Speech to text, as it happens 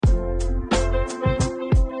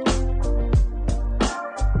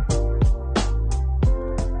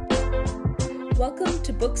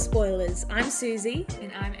Spoilers. I'm Susie.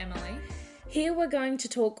 And I'm Emily. Here we're going to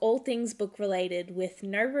talk all things book related with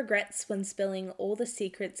no regrets when spilling all the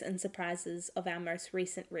secrets and surprises of our most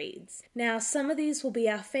recent reads. Now, some of these will be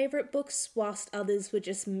our favourite books, whilst others were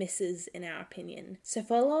just misses in our opinion. So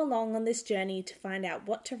follow along on this journey to find out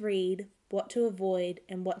what to read, what to avoid,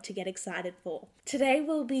 and what to get excited for. Today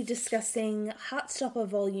we'll be discussing Heartstopper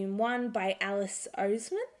Vol.1 by Alice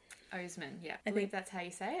Oseman. Oseman, yeah. I believe that's how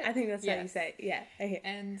you say it. I think that's how you say it, yeah. Okay.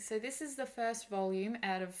 And so this is the first volume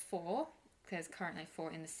out of 4. There's currently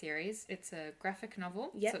 4 in the series. It's a graphic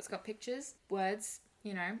novel, so it's got pictures, words,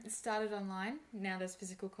 you know. It started online. Now there's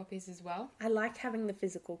physical copies as well. I like having the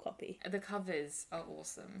physical copy. The covers are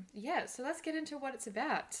awesome. Yeah, so let's get into what it's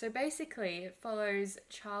about. So basically, it follows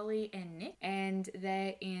Charlie and Nick, and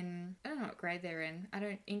they're in, I don't know what grade they're in.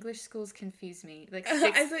 English schools confuse me. Like sixth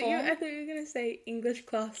I thought form. you were going to say English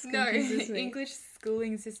class No, confuses me. English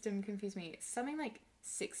schooling system confused me. It's something like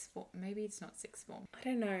sixth form. Maybe it's not sixth form. I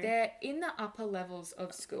don't know. They're in the upper levels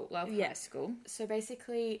of school, high school. So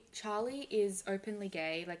basically, Charlie is openly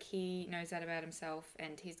gay. Like, he knows that about himself,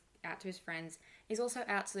 and he's out to his friends. He's also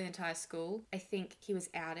out to the entire school. I think he was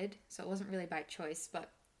outed, so it wasn't really by choice, but,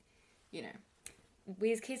 you know.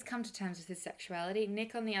 He's come to terms with his sexuality.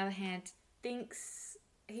 Nick, on the other hand, thinks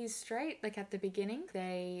he's straight. Like, at the beginning,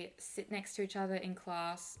 they sit next to each other in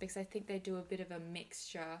class because I think they do a bit of a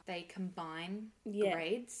mixture. They combine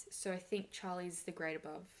grades. So I think Charlie's the grade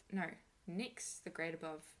above. No, Nick's the grade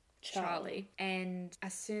above Charlie. And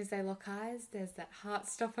as soon as they lock eyes, there's that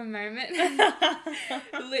Heartstopper moment.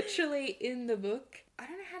 Literally in the book. I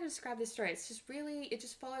don't know how to describe this story. It's just really, it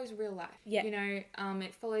just follows real life. Yeah. You know,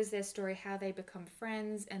 it follows their story, how they become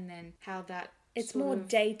friends, and then how that it's more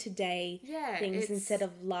day-to-day things instead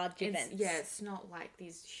of large events. Yeah, it's not like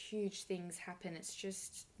these huge things happen. It's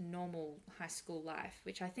just normal high school life,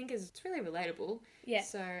 which I think it's really relatable. Yeah.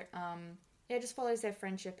 So, it just follows their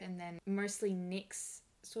friendship, and then mostly Nick's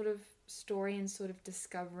sort of story and sort of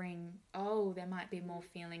discovering, there might be more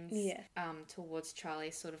feelings towards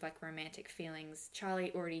Charlie, sort of like romantic feelings.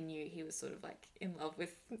 Charlie already knew he was sort of like in love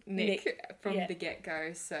with Nick from the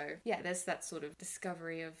get-go. So, yeah, there's that sort of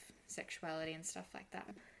discovery of sexuality and stuff like that.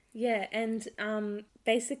 Yeah, and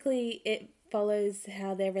basically it follows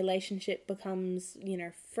how their relationship becomes, you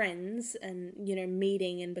know, friends and, you know,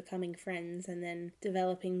 meeting and becoming friends and then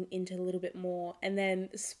developing into a little bit more. And then,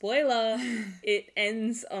 spoiler, it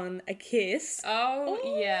ends on a kiss. Oh,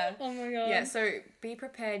 yeah. Oh my god. Yeah, so be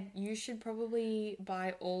prepared. You should probably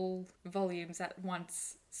buy all volumes at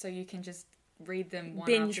once so you can just read them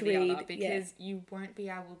one after the other, because you won't be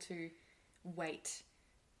able to wait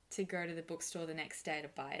to go to the bookstore the next day to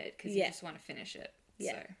buy it because you just want to finish it.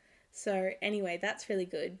 Yeah. So anyway, that's really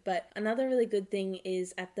good. But another really good thing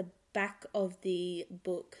is at the back of the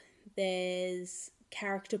book, there's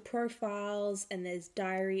character profiles and there's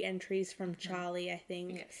diary entries from Charlie, I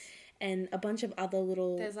think. Yes. And a bunch of other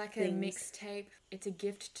little There's like things. A mixtape. It's a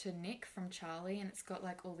gift to Nick from Charlie, and it's got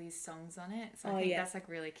like all these songs on it. So I think that's like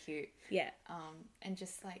really cute. Yeah. And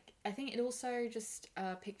just like, I think it also just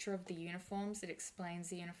a picture of the uniforms. It explains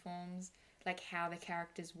the uniforms, like how the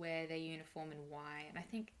characters wear their uniform and why. And I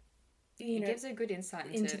think it gives a good insight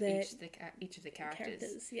into each of the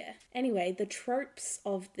characters. Yeah. Anyway, the tropes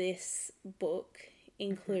of this book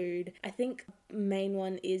include, I think main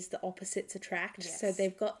one is the opposites attract. Yes. So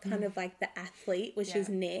they've got kind of like the athlete, which is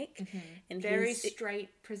Nick. And very straight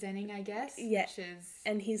presenting, I guess. Yeah. Which is,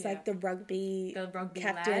 and he's like the rugby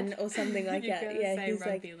captain lad. Or something like that. Yeah, he's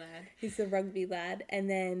rugby lad. He's the rugby lad. And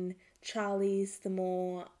then Charlie's the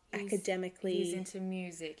more academically. He's into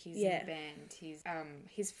music. He's in a band. He's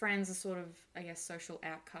his friends are sort of, I guess, social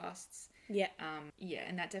outcasts. Yeah.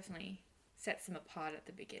 And that definitely sets them apart at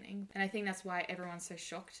the beginning. And I think that's why everyone's so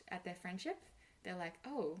shocked at their friendship. They're like,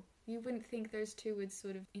 oh, you wouldn't think those two would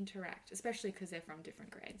sort of interact, especially because they're from different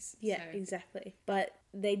grades. Yeah, so. Exactly. But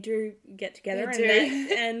they do get together,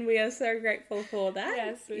 and we are so grateful for that.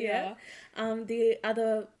 Yes, we are. The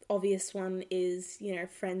other obvious one is, you know,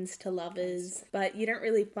 friends to lovers, but you don't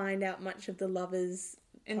really find out much of the lovers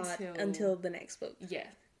part until the next book. Yeah.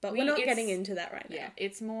 But we're not getting into that right now. Yeah,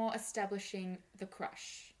 it's more establishing the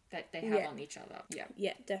crush that they have on each other. Yeah.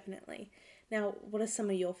 Yeah, definitely. Now, what are some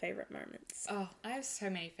of your favourite moments? Oh, I have so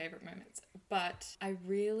many favourite moments. But I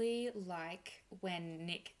really like when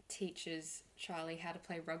Nick teaches Charlie how to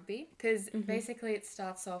play rugby. Because basically it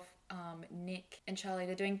starts off, Nick and Charlie,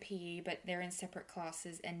 they're doing PE, but they're in separate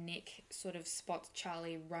classes, and Nick sort of spots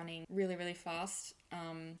Charlie running really, really fast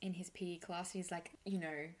in his PE class. He's like,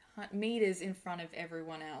 meters in front of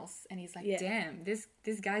everyone else, and he's like, damn, this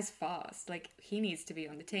guy's fast. Like, he needs to be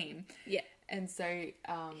on the team. Yeah. And so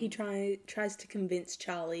he tries to convince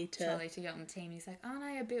Charlie to get on the team. He's like, aren't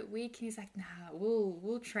I a bit weak? And he's like, nah,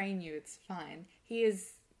 we'll train you. It's fine. He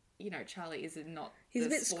is, Charlie is not. He's the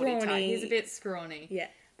a bit sporty scrawny. type. He's a bit scrawny. Yeah.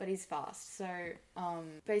 But he's fast. So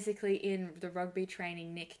basically, in the rugby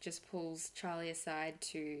training, Nick just pulls Charlie aside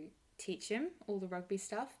to teach him all the rugby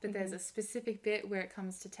stuff. But there's a specific bit where it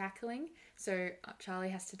comes to tackling. So Charlie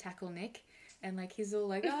has to tackle Nick. And, like, he's all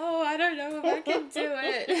like, oh, I don't know if I can do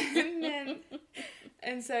it.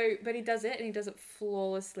 But he does it, and he does it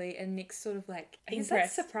flawlessly. And Nick's sort of like, he's like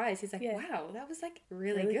surprised. He's like, wow, that was like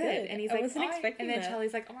really good. And he's like, wasn't expecting and then that.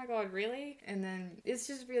 Charlie's like, oh my God, really? And then it's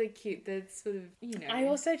just really cute. That sort of, I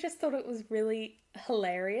also just thought it was really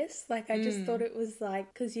hilarious. Like, I just thought it was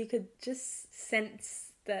like, because you could just sense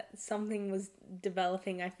that something was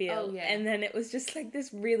developing, I feel. Oh, yeah. And then it was just like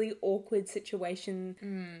this really awkward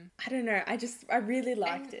situation. I don't know. I really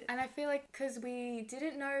liked it. And I feel like, because we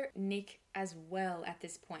didn't know Nick as well at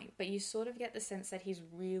this point, but you sort of get the sense that he's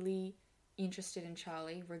really interested in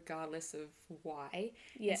Charlie regardless of why.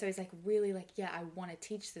 Yeah. And so he's like, really like, yeah, I want to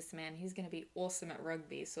teach this man. He's going to be awesome at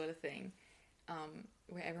rugby, sort of thing.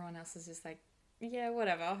 Where everyone else is just like, yeah,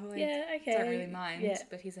 whatever. Like, yeah, okay. Don't really mind. Yeah.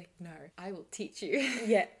 But he's like, no, I will teach you.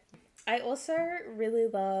 Yeah. I also really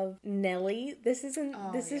love Nellie. This is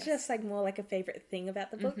just like more like a favorite thing about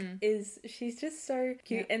the book is she's just so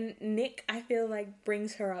cute. Yeah. And Nick, I feel like,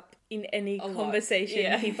 brings her up in any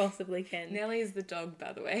conversation he possibly can. Nellie is the dog,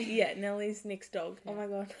 by the way. Yeah, Nellie's Nick's dog. Yeah. Oh my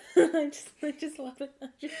God. I just love it.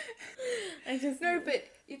 No, but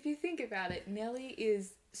if you think about it, Nellie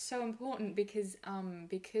is so important because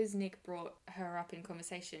Nick brought her up in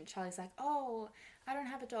conversation. Charlie's like, oh, I don't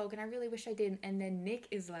have a dog and I really wish I did. And then Nick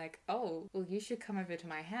is like, oh, well, you should come over to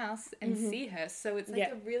my house and see her. So it's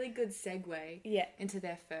like a really good segue into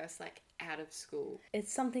their first, like, out of school.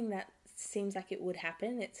 It's something that seems like it would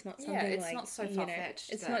happen. It's not something it's not so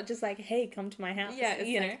far-fetched. It's not just like, hey, come to my house. Yeah,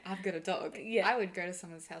 it's like, I've got a dog. Yeah. I would go to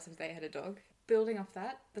someone's house if they had a dog. Building off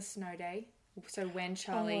that, the snow day. So when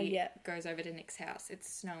Charlie goes over to Nick's house,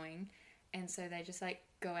 it's snowing. And so they just, like,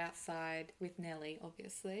 go outside with Nellie,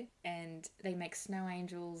 obviously. And they make snow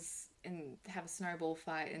angels and have a snowball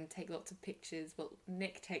fight and take lots of pictures. Well,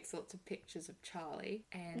 Nick takes lots of pictures of Charlie.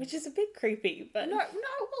 Which is a bit creepy, but... No,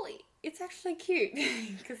 well, it's actually cute.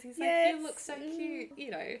 Because he's like, you look so cute.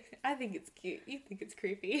 I think it's cute. You think it's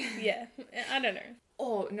creepy. Yeah, I don't know.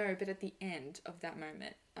 Oh, no, but at the end of that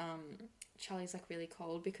moment, Charlie's like really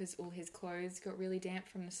cold because all his clothes got really damp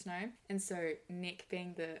from the snow. And so Nick,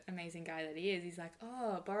 being the amazing guy that he is, he's like,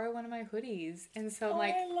 oh, borrow one of my hoodies. And so I'm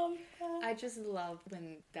like, I love that. I just love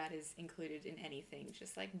when that is included in anything,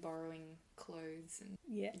 just like borrowing clothes and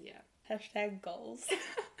yeah. Hashtag goals.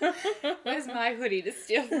 Where's my hoodie to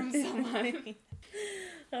steal from someone?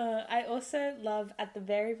 I also love at the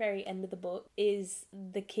very, very end of the book is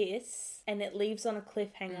the kiss, and it leaves on a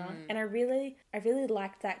cliffhanger. And I really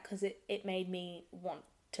liked that because it made me want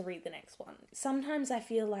to read the next one. Sometimes I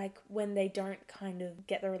feel like when they don't kind of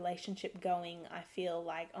get the relationship going, I feel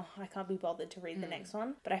like, oh, I can't be bothered to read the next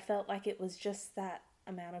one. But I felt like it was just that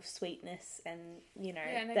amount of sweetness and,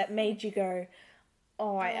 that made you go,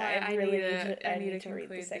 oh, I really need to read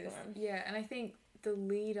the second one. Yeah, and I think the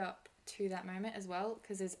lead up to that moment as well,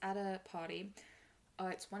 because it's at a party.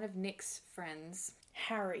 It's one of Nick's friends.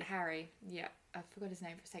 Harry, yeah. I forgot his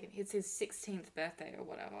name for a second. It's his 16th birthday or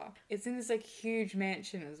whatever. It's in this, like, huge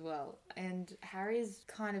mansion as well. And Harry's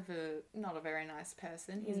kind of not a very nice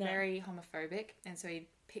person. He's very homophobic, and so he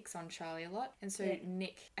picks on Charlie a lot. And so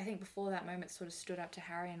Nick, I think before that moment, sort of stood up to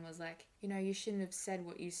Harry and was like, you shouldn't have said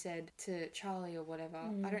what you said to Charlie or whatever.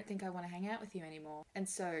 I don't think I want to hang out with you anymore. And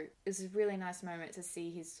so it was a really nice moment to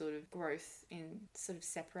see his sort of growth in sort of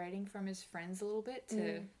separating from his friends a little bit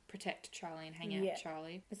to protect Charlie and hang out with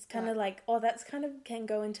Charlie. It's kind of like, that's kind of can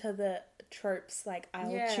go into the tropes, like,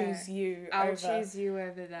 I'll choose you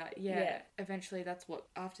over that. Yeah. Eventually that's what,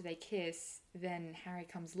 after they kiss, then Harry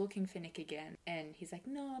comes looking for Nick again, and he's like,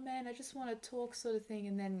 no man, I just want to talk, sort of thing.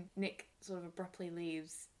 And then Nick sort of abruptly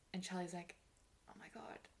leaves, and Charlie's like, oh my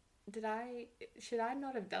God, should I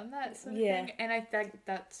not have done that, sort of thing? And I think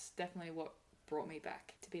that's definitely what brought me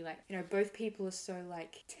back to be like, both people are so,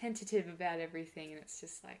 like, tentative about everything, and it's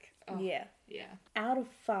just like, oh, yeah. Out of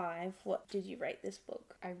 5, what did you rate this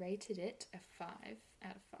book? I rated it a 5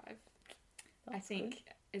 out of 5. I think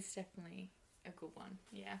it's definitely a good one.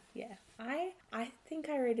 Yeah. I think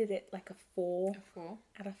I rated it like a 4. A 4?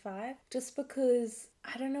 Out of 5. Just because,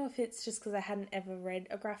 I don't know if it's just because I hadn't ever read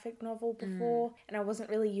a graphic novel before and I wasn't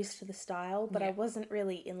really used to the style, but I wasn't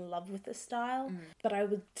really in love with the style. But I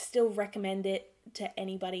would still recommend it to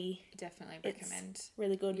anybody. Definitely recommend. It's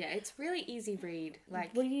really good. Yeah, it's really easy read.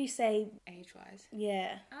 Like, what do you say? Age-wise?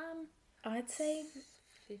 Yeah. I'd say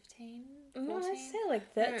 15? No, 14? I'd say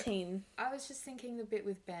like 13. No, I was just thinking the bit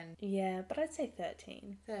with Ben. Yeah, but I'd say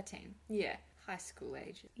 13. 13. Yeah. High school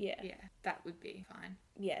age. Yeah. Yeah, that would be fine.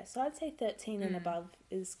 Yeah, so I'd say 13 and above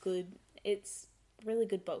is good. It's a really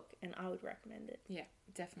good book and I would recommend it. Yeah,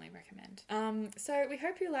 definitely recommend. So we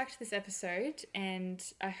hope you liked this episode and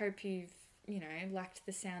I hope you've liked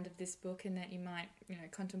the sound of this book and that you might,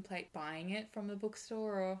 contemplate buying it from the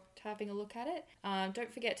bookstore or having a look at it.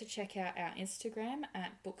 Don't forget to check out our Instagram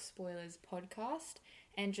at Book Spoilers Podcast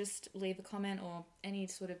and just leave a comment or any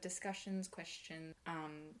sort of discussions, questions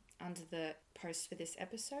under the post for this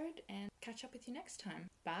episode and catch up with you next time.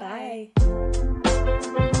 Bye.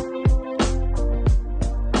 Bye.